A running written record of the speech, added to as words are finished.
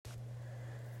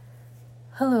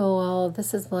Hello, all.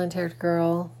 This is Blonde Haired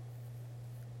Girl.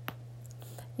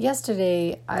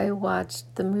 Yesterday, I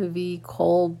watched the movie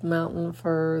Cold Mountain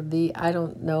for the I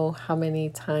don't know how many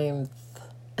times.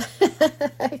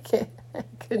 I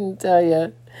couldn't tell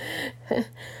you.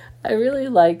 I really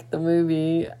like the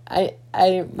movie.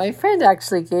 My friend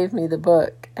actually gave me the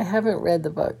book. I haven't read the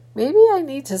book. Maybe I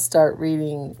need to start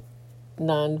reading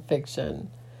nonfiction.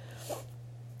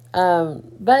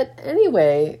 But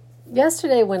anyway,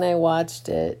 yesterday when I watched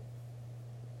it,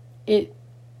 it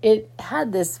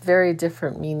had this very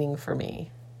different meaning for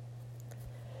me.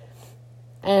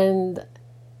 And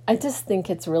I just think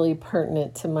it's really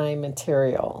pertinent to my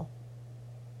material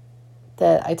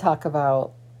that I talk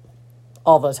about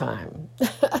all the time.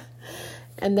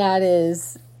 And that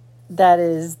is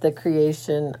the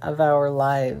creation of our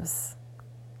lives.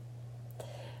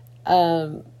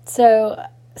 So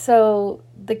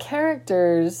the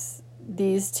characters,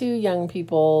 these two young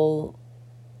people,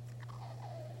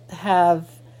 have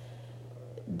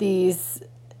this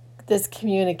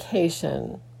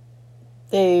communication.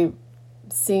 They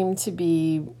seem to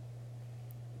be,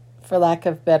 for lack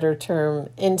of a better term,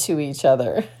 into each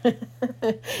other.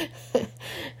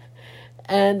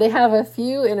 And they have a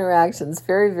few interactions,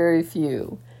 very, very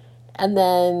few. And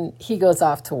then he goes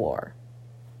off to war.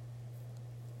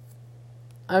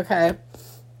 Okay.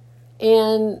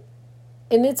 And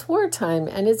it's wartime,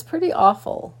 and it's pretty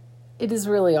awful. It is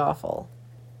really awful.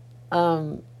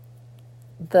 The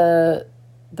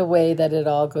way that it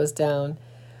all goes down.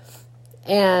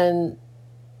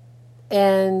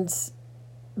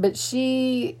 But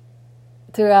she,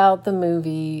 throughout the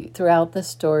movie, throughout the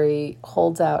story,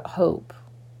 holds out hope.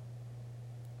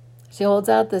 She holds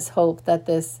out this hope that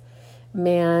this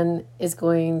man is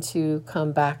going to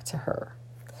come back to her.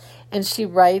 And she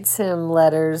writes him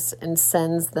letters and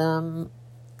sends them.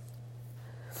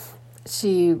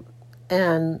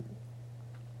 And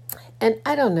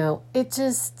I don't know,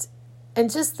 just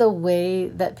the way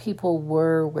that people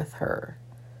were with her.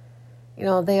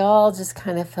 They all just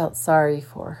kind of felt sorry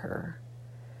for her.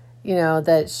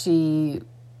 That she,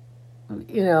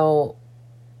 well,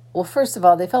 first of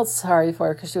all, they felt sorry for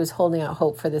her because she was holding out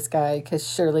hope for this guy because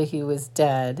surely he was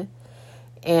dead.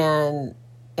 And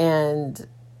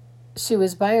she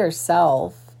was by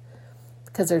herself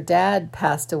because her dad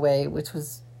passed away, which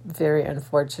was very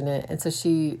unfortunate. And so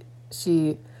she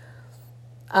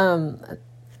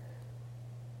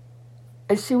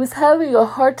was having a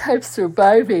hard time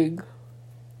surviving.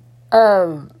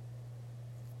 Pardon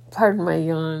my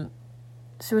yawn.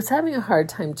 She was having a hard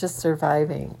time just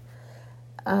surviving.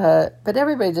 But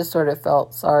everybody just sort of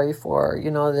felt sorry for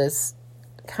her. This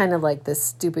kind of like this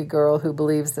stupid girl who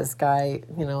believes this guy,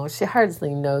 she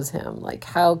hardly knows him. Like,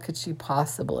 how could she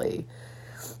possibly,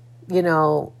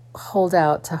 hold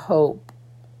out to hope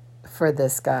for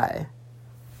this guy?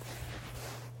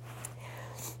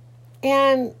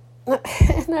 And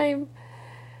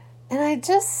I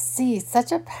just see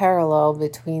such a parallel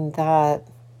between that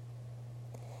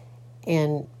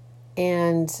and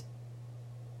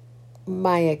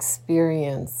my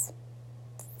experience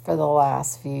for the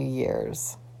last few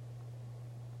years.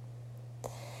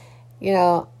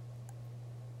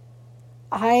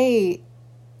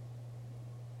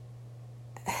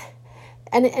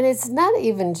 And it's not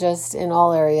even just in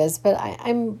all areas, but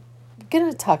I'm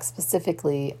going to talk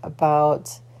specifically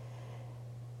about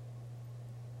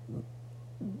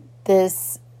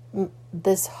this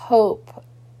hope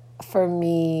for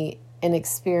me in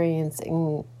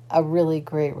experiencing a really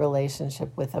great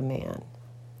relationship with a man.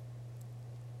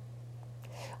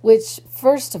 Which,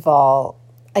 first of all,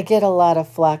 I get a lot of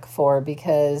flack for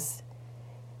because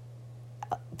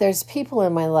there's people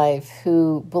in my life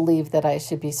who believe that I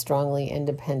should be strongly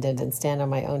independent and stand on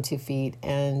my own 2 feet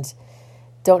and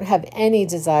don't have any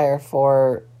desire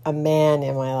for a man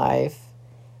in my life.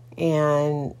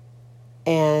 And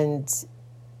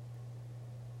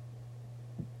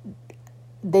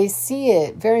they see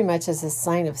it very much as a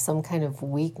sign of some kind of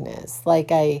weakness.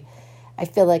 Like I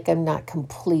feel like I'm not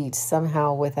complete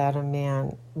somehow without a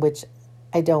man, which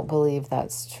I don't believe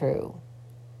that's true.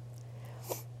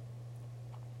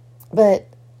 But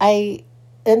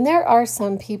there are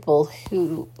some people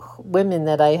women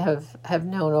that I have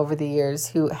known over the years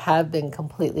who have been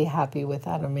completely happy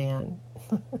without a man.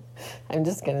 I'm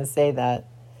just going to say that.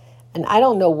 And I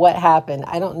don't know what happened.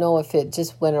 I don't know if it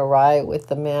just went awry with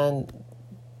the man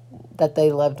that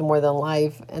they loved more than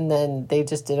life, and then they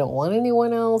just didn't want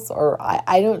anyone else, or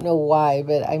I don't know why,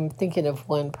 but I'm thinking of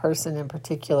one person in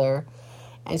particular,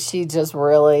 and she just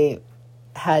really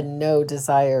had no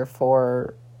desire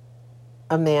for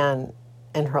a man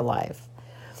in her life.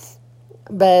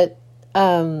 But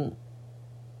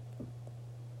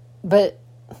but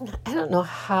I don't know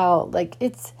how, like,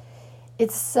 it's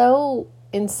so,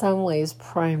 in some ways,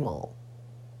 primal.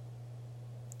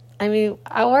 I mean,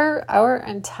 our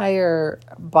entire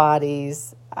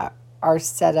bodies are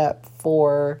set up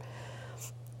for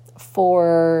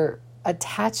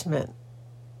attachment.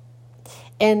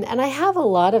 And I have a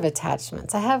lot of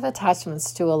attachments. I have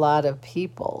attachments to a lot of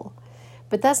people.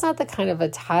 But that's not the kind of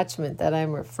attachment that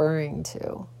I'm referring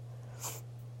to.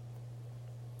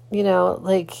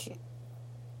 It's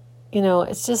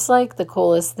just like the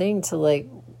coolest thing to like,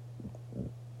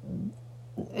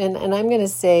 and I'm going to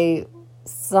say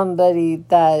somebody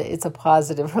that it's a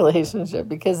positive relationship,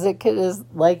 because it could as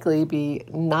likely be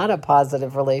not a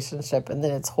positive relationship, and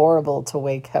then it's horrible to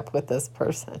wake up with this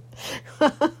person.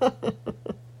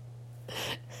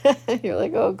 You're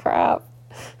like, oh crap,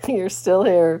 you're still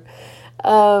here.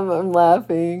 I'm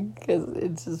laughing because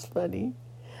it's just funny.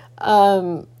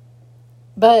 But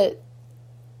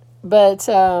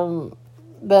I'm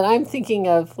thinking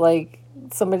of like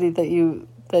somebody that you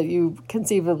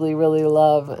conceivably really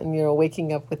love, and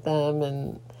waking up with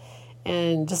them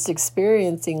and just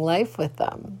experiencing life with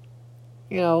them.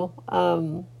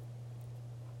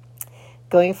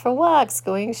 Going for walks,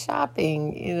 going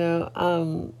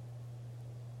shopping,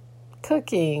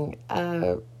 cooking,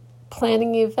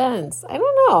 planning events. I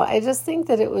don't know. I just think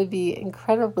that it would be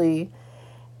incredibly.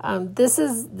 This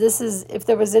is if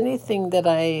there was anything that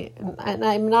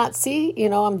I'm not,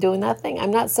 I'm doing that thing.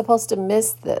 I'm not supposed to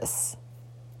miss this.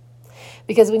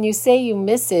 Because when you say you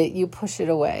miss it, you push it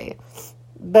away.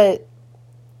 But,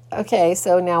 okay,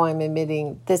 so now I'm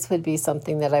admitting this would be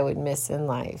something that I would miss in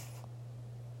life.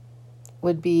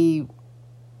 Would be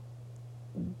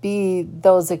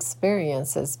those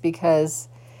experiences, because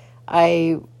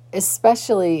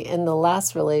especially in the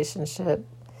last relationship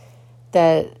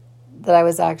that I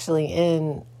was actually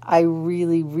in, I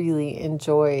really, really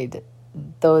enjoyed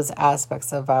those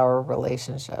aspects of our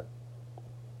relationship.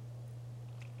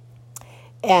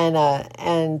 And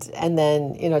then,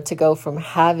 to go from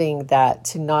having that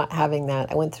to not having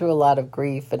that, I went through a lot of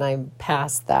grief, and I'm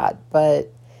past that.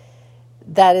 But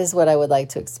that is what I would like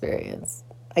to experience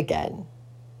again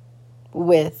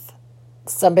with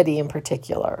somebody in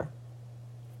particular.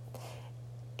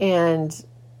 And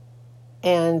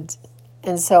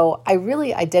so I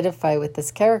really identify with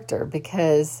this character,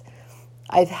 because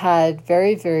I've had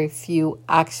very, very few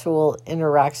actual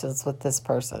interactions with this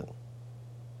person.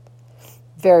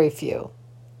 Very few.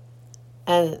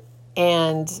 And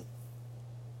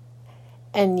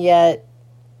yet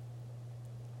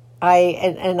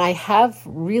I have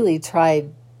really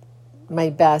tried my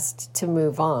best to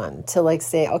move on, to like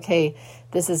say, okay,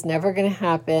 this is never going to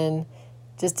happen.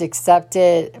 Just accept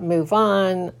it, move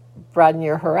on, broaden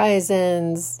your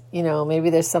horizons. Maybe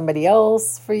there's somebody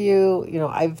else for you.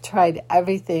 I've tried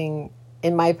everything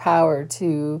in my power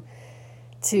to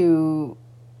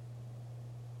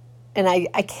and I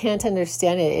can't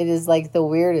understand it. It is like the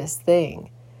weirdest thing.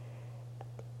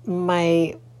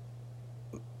 The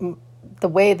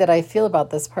way that I feel about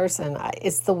this person,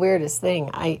 it's the weirdest thing.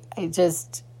 I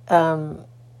just, but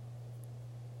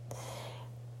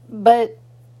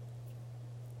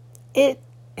it,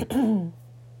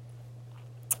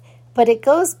 but it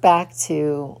goes back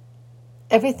to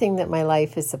everything that my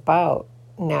life is about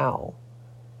now.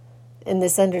 And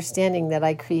this understanding that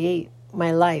I create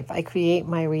my life, I create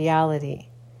my reality.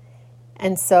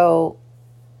 And so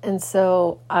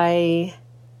I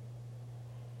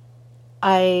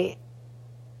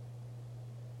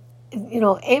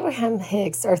Abraham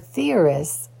Hicks, or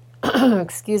theorists,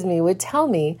 excuse me, would tell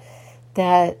me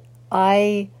that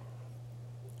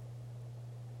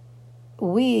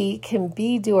we can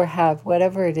be, do, or have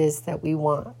whatever it is that we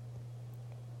want,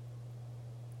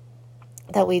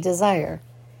 that we desire.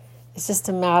 It's just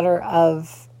a matter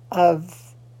of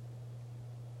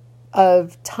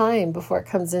time before it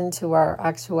comes into our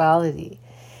actuality.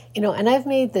 And I've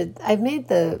made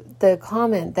the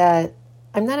comment that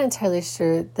I'm not entirely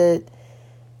sure that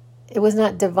it was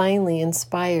not divinely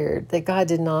inspired, that God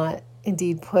did not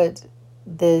indeed put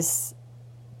this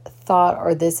thought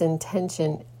or this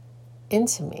intention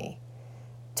into me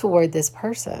toward this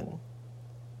person.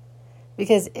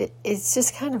 Because it's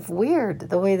just kind of weird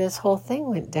the way this whole thing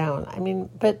went down. I mean,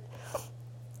 but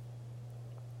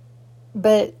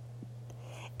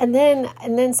and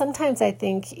then sometimes I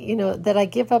think, that I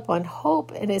give up on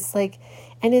hope, and it's like,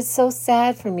 and it's so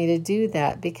sad for me to do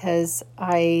that, because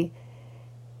I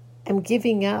am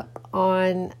giving up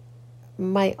on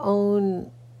my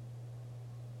own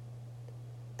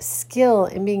skill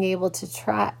in being able to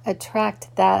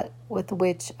attract that with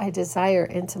which I desire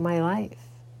into my life.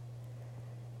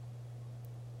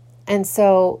 And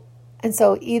so And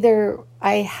so either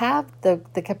I have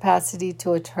the capacity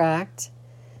to attract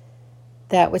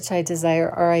that which I desire,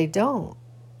 or I don't.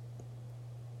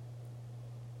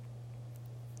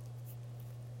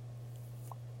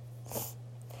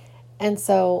 And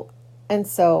so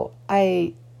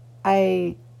I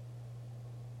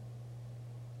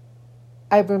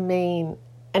remain,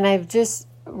 and I've just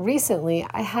recently,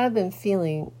 I have been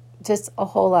feeling just a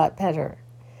whole lot better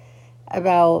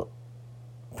about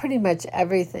pretty much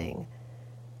everything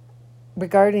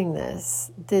regarding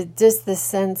this. Just the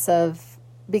sense of,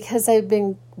 because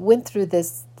went through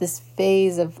this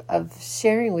phase of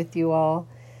sharing with you all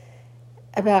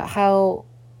about how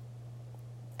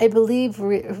I believe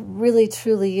really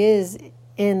truly is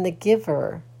in the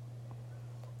giver,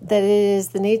 that it is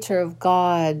the nature of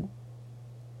God,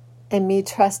 and me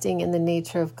trusting in the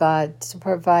nature of God to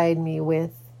provide me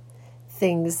with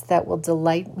things that will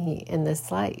delight me in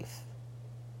this life.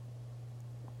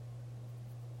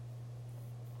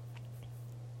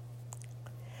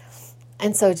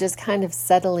 And so just kind of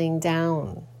settling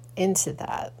down into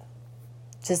that,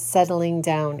 just settling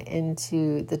down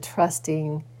into the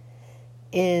trusting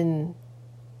in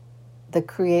the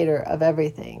creator of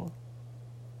everything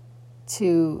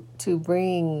to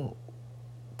bring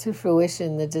to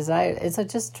fruition the desire. And so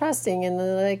just trusting, and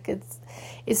like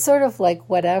it's sort of like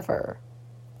whatever.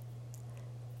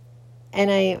 And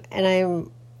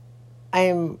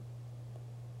I'm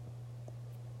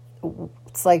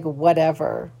it's like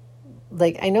whatever.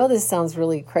 Like, I know this sounds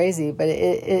really crazy, but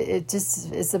it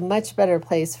just is a much better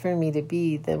place for me to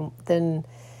be than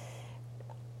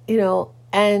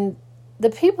and the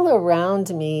people around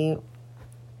me,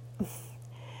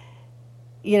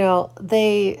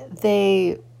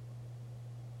 they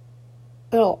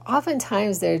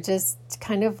oftentimes they're just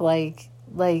kind of like,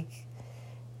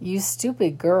 you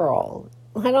stupid girl.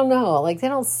 I don't know, like, they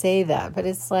don't say that, but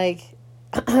it's like,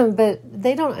 but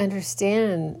they don't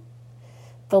understand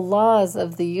the laws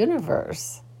of the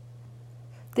universe.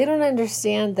 They don't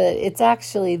understand that it's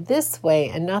actually this way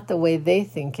and not the way they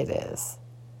think it is.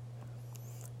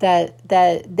 That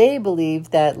they believe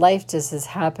that life just is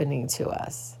happening to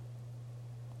us.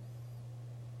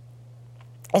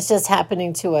 It's just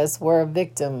happening to us. We're a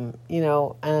victim,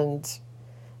 and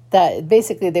that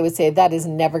basically they would say that is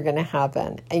never going to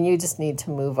happen, and you just need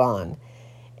to move on.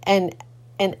 And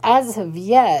as of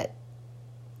yet,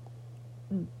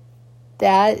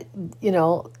 that,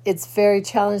 it's very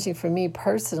challenging for me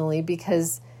personally,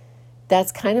 because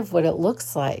that's kind of what it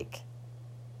looks like.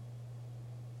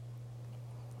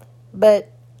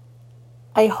 But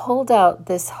I hold out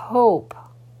this hope.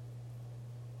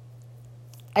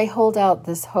 I hold out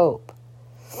this hope.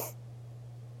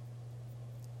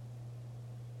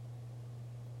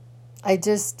 I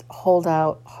just hold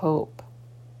out hope.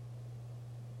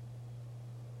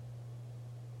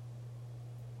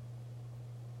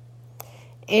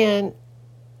 And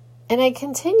I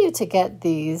continue to get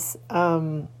these,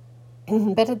 but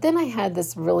then I had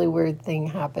this really weird thing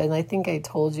happen. I think I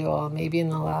told you all, maybe in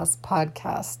the last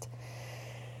podcast,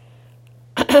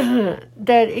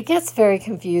 that it gets very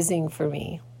confusing for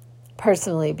me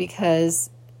personally, because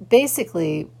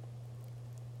basically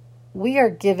we are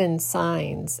given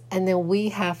signs and then we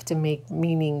have to make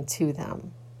meaning to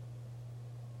them.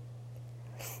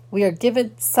 We are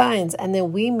given signs and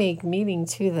then we make meaning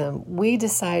to them. We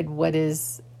decide what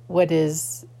is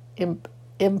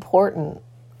important,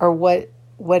 or what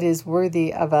is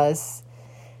worthy of us.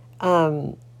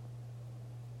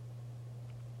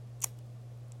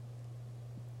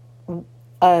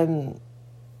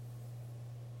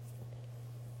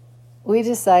 We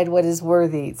decide what is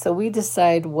worthy. So we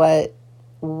decide what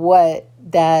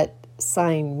that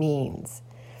sign means.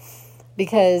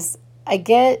 Because I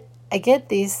get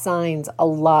these signs a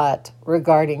lot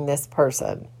regarding this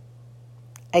person.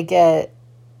 I get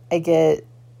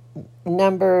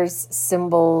numbers,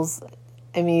 symbols.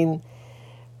 I mean,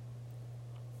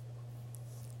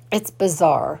 it's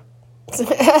bizarre.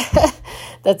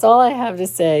 That's all I have to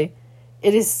say.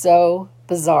 It is so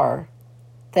bizarre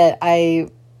that I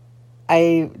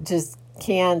just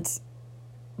can't,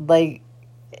 and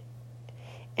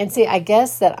see, I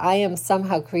guess that I am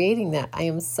somehow creating that. I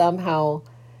am somehow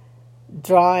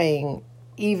drawing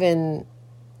even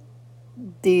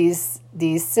these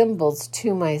symbols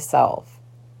to myself.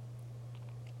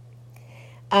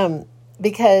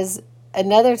 Because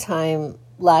another time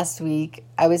last week,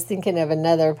 I was thinking of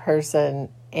another person,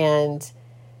 and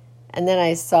then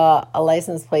I saw a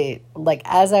license plate. Like,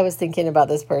 as I was thinking about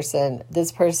this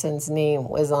person's name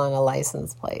was on a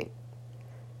license plate.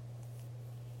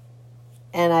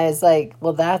 And I was like,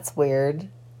 well, that's weird.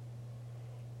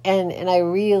 and I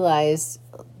realized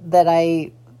that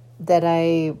I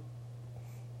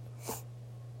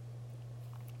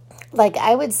like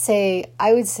I would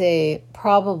say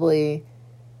probably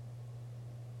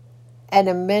at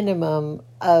a minimum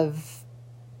of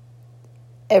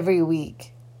every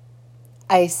week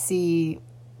I see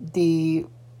the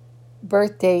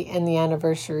birthday and the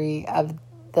anniversary of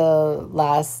the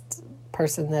last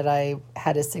person that I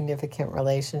had a significant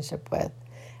relationship with.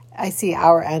 I see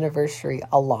our anniversary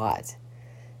a lot.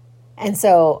 And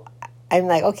so I'm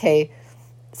like, okay,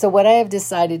 so what I have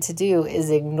decided to do is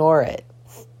ignore it.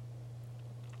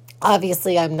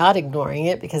 Obviously, I'm not ignoring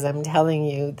it because I'm telling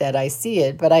you that I see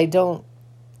it, but I don't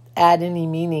add any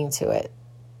meaning to it.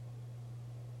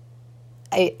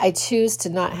 I choose to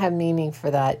not have meaning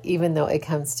for that, even though it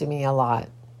comes to me a lot.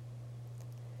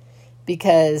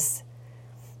 Because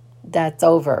that's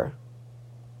over.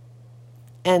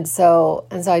 And so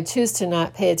I choose to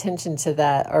not pay attention to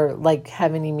that or like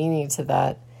have any meaning to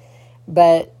that.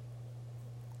 But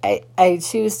I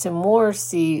choose to more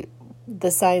see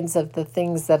the signs of the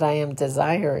things that I am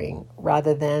desiring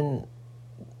rather than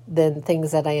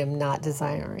things that I am not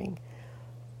desiring.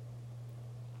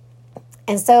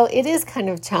 And so it is kind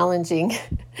of challenging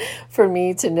for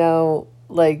me to know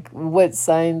like what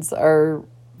signs are,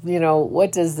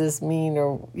 what does this mean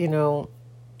or,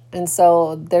 and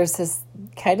so there's this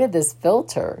kind of this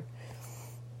filter,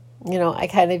 I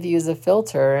kind of use a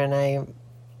filter and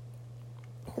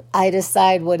I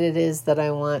decide what it is that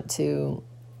I want to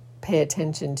pay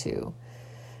attention to.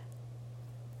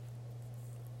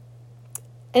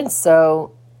 And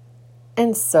so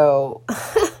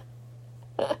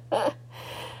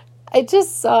I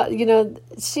just saw,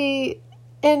 she,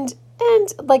 and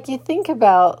like you think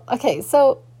about, okay,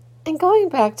 so, and going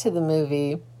back to the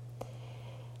movie,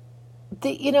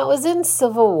 it was in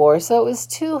Civil War, so it was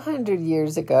 200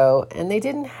 years ago, and they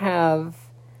didn't have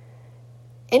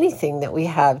anything that we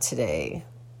have today.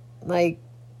 Like,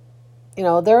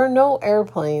 there are no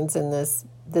airplanes in this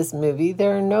movie.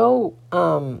 There are no,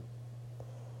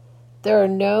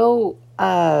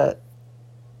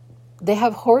 they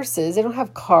have horses. They don't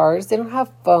have cars. They don't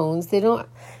have phones. The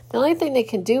only thing they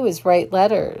can do is write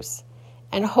letters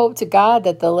and hope to God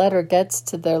that the letter gets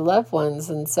to their loved ones.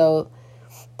 And so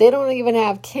they don't even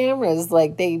have cameras.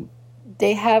 Like they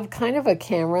have kind of a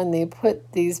camera and they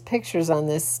put these pictures on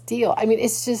this steel. I mean,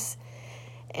 it's just,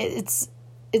 it's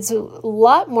a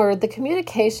lot more, the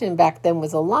communication back then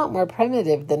was a lot more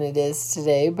primitive than it is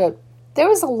today. But there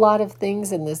was a lot of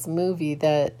things in this movie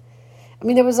there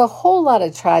was a whole lot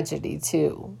of tragedy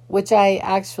too, which I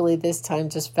actually this time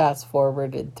just fast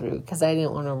forwarded through because I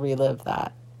didn't want to relive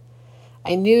that.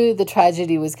 I knew the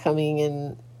tragedy was coming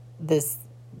in this,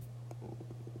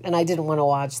 and I didn't want to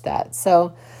watch that.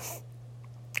 So,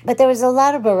 but there was a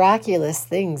lot of miraculous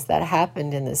things that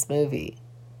happened in this movie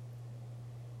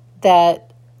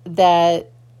that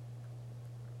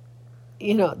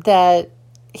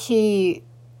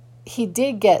he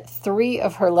did get 3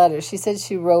 of her letters. She said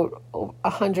she wrote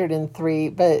 103,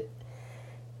 but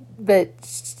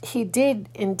he did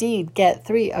indeed get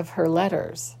 3 of her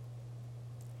letters.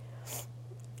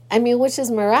 I mean, which is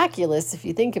miraculous if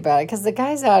you think about it, because the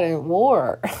guy's out in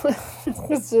war.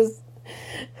 It's just,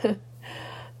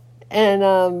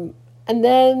 and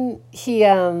then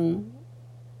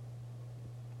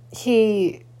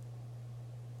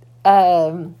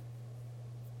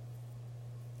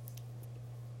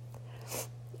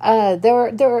there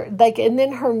were like, and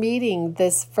then her meeting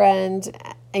this friend,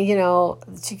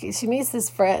 she meets this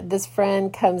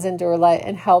friend comes into her life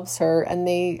and helps her, and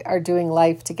they are doing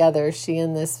life together, she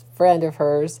and this friend of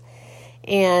hers.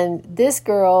 And this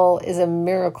girl is a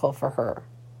miracle for her.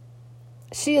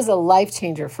 She is a life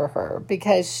changer for her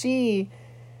because she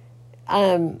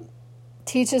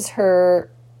teaches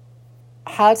her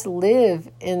how to live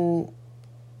in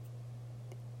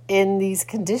these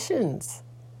conditions.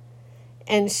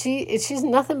 And she's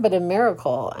nothing but a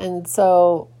miracle. And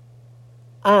so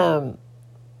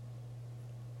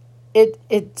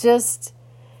it just,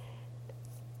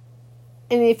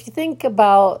 and if you think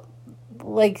about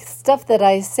like stuff that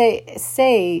I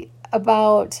say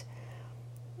about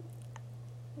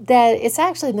that, it's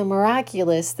actually the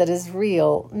miraculous that is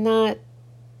real, not,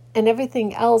 and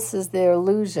everything else is the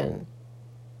illusion.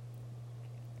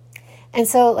 And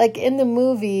so like in the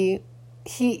movie,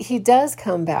 he does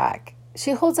come back.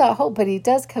 She holds out hope, but he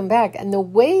does come back. And the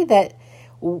way that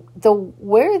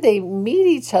where they meet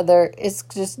each other is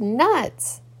just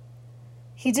nuts.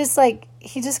 He just kind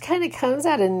of comes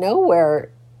out of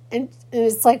nowhere. And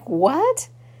it's like, what?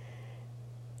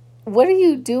 What are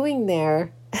you doing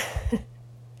there?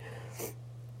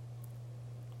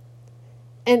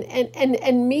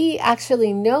 And me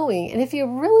actually knowing, and if you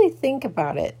really think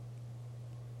about it,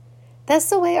 that's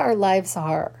the way our lives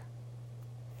are.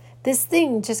 This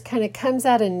thing just kind of comes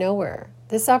out of nowhere.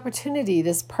 This opportunity,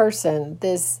 this person,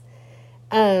 this,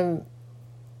 it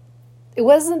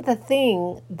wasn't the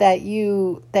thing that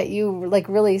you like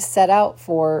really set out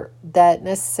for that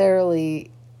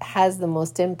necessarily has the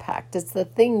most impact. It's the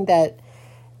thing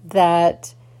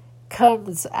that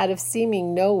comes out of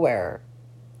seeming nowhere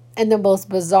in the most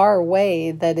bizarre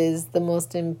way that is the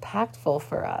most impactful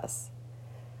for us.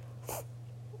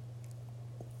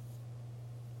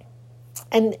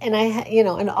 And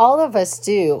and all of us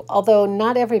do, although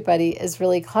not everybody is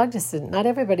really cognizant. Not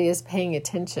everybody is paying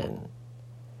attention.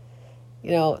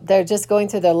 They're just going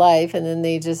through their life, and then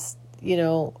they just,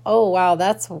 oh, wow,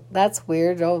 that's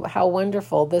weird. Oh, how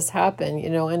wonderful this happened,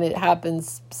 and it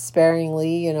happens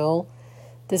sparingly,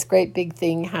 this great big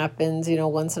thing happens,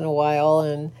 once in a while.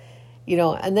 And,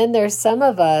 and then there's some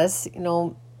of us,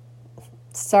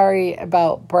 sorry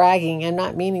about bragging. I'm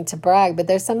not meaning to brag, but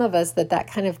there's some of us that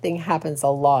kind of thing happens a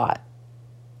lot.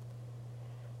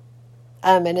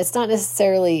 And it's not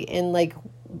necessarily in like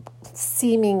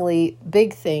seemingly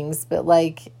big things, but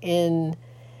like in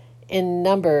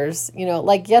numbers,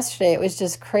 like yesterday, it was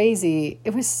just crazy.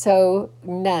 It was so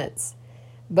nuts.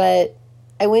 But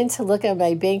I went to look at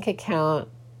my bank account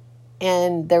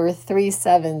and there were 3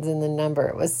 sevens in the number.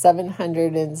 It was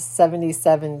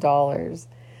 $777.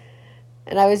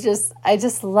 And I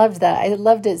just loved that. I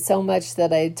loved it so much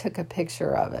that I took a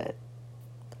picture of it.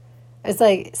 It's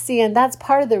like, see, and that's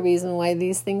part of the reason why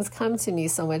these things come to me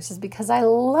so much is because I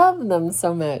love them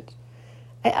so much.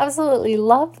 I absolutely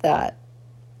love that.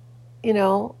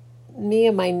 Me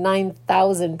and my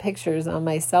 9,000 pictures on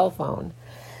my cell phone.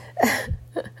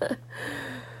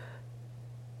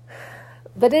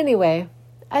 But anyway,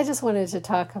 I just wanted to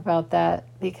talk about that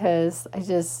because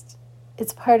it's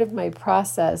part of my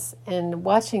process. And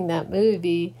watching that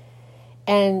movie,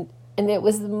 and it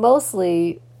was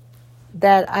mostly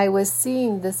that I was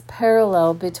seeing this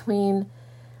parallel between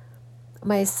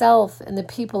myself and the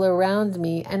people around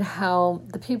me, and how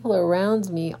the people around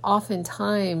me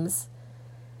oftentimes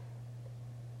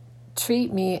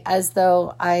treat me as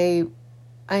though I'm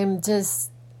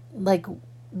just like,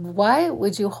 why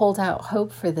would you hold out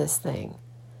hope for this thing?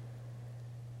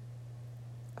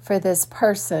 For this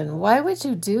person? Why would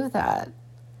you do that?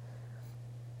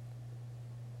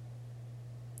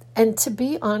 And to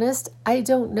be honest, I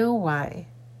don't know why.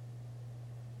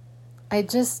 I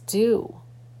just do.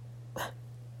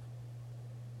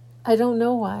 I don't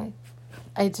know why.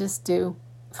 I just do.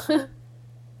 But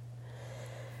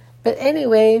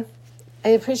anyway, I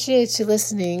appreciate you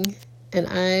listening, and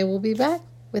I will be back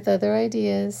with other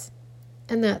ideas.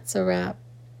 And that's a wrap.